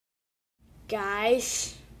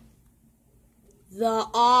Guys, The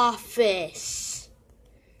Office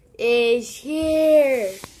is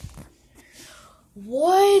here.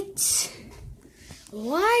 What?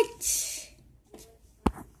 What?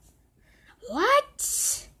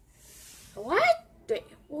 What? What? Wait,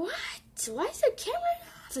 what? Why is the camera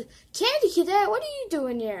off? Candy Cadet, what are you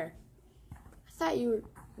doing here? I thought you were...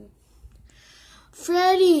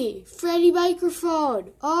 Freddy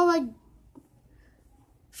microphone. Oh my...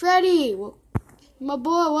 Freddy, my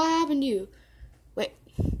boy, what happened to you? Wait.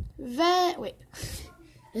 Wait.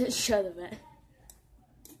 Shut up, man.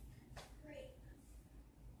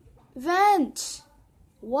 Vent.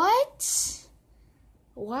 What?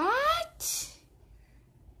 What?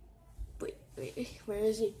 Wait, where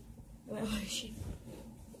is he? Where is she?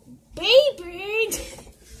 Baby!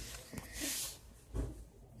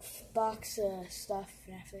 Box stuff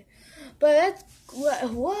and everything. But that's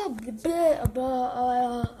what?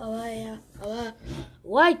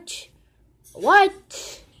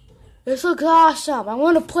 This looks awesome. I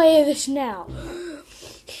want to play this now.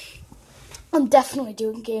 I'm definitely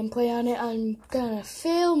doing gameplay on it. I'm gonna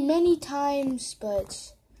fail many times,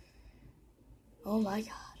 but oh my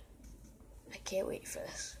god, I can't wait for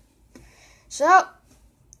this. So,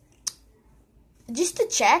 just to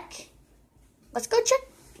check, let's go check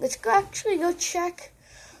the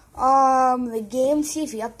game, see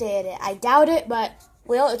if he updated it. I doubt it, but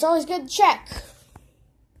well, it's always good to check.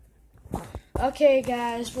 Okay,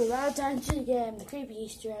 guys, we're about to enter the game. The creepy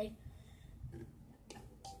Easter egg.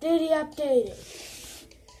 Did he update it?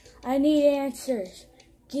 I need answers.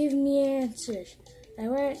 Give me answers. I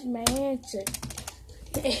want my answer.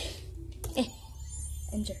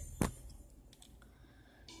 Enter.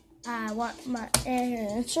 I want my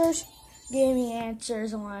answers. Give me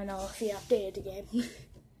answers. I want to know if he updated the game.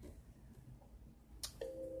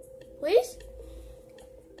 Please?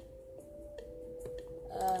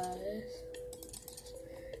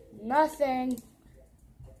 Nothing.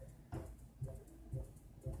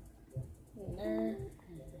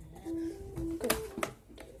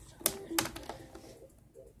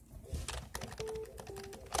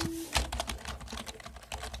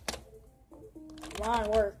 Come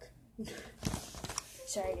on, work.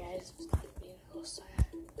 Sorry, guys. Being a little sad.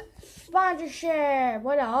 Sponsorship.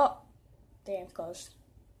 What up? Damn, close.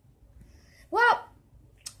 Well,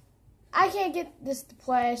 I can't get this to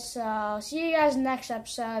play, so see you guys next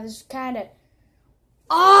episode. This is kind of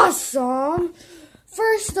awesome.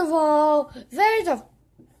 First of all, there's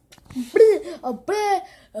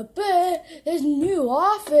there's a new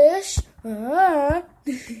office.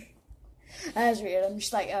 That's weird. I'm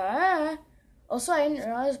just like, Also, I didn't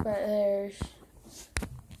realize, but there's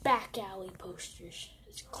back alley posters.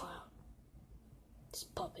 It's a clown. It's a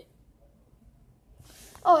puppet.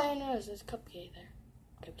 Oh, I noticed there's a cupcake there.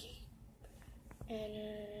 Cupcake.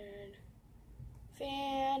 And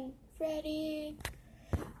Fan Freddy.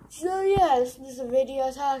 So yeah, this is a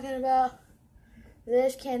video talking about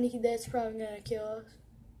this candy that's probably gonna kill us.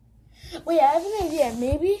 Wait, I have an idea.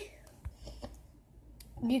 Maybe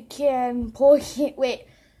you can pull. Wait,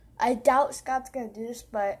 I doubt Scott's gonna do this,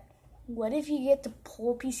 but what if you get to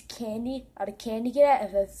pull a piece of candy out of Candy Cadet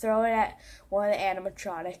and then throw it at one of the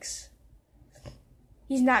animatronics?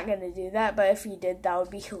 He's not gonna do that, but if he did, that would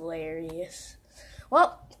be hilarious.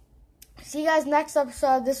 Well, see you guys next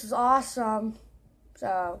episode. This was awesome.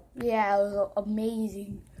 So, yeah, it was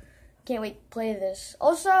amazing. Can't wait to play this.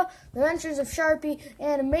 Also, The Adventures of Sharpie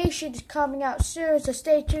animation is coming out soon, so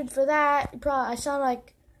stay tuned for that. I sound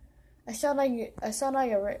like I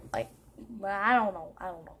don't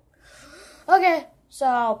know. Okay,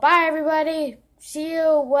 so bye everybody. See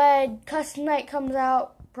you when Custom Night comes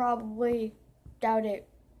out. Probably, doubt it.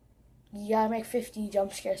 You gotta make 50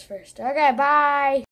 jump scares first. Okay, bye.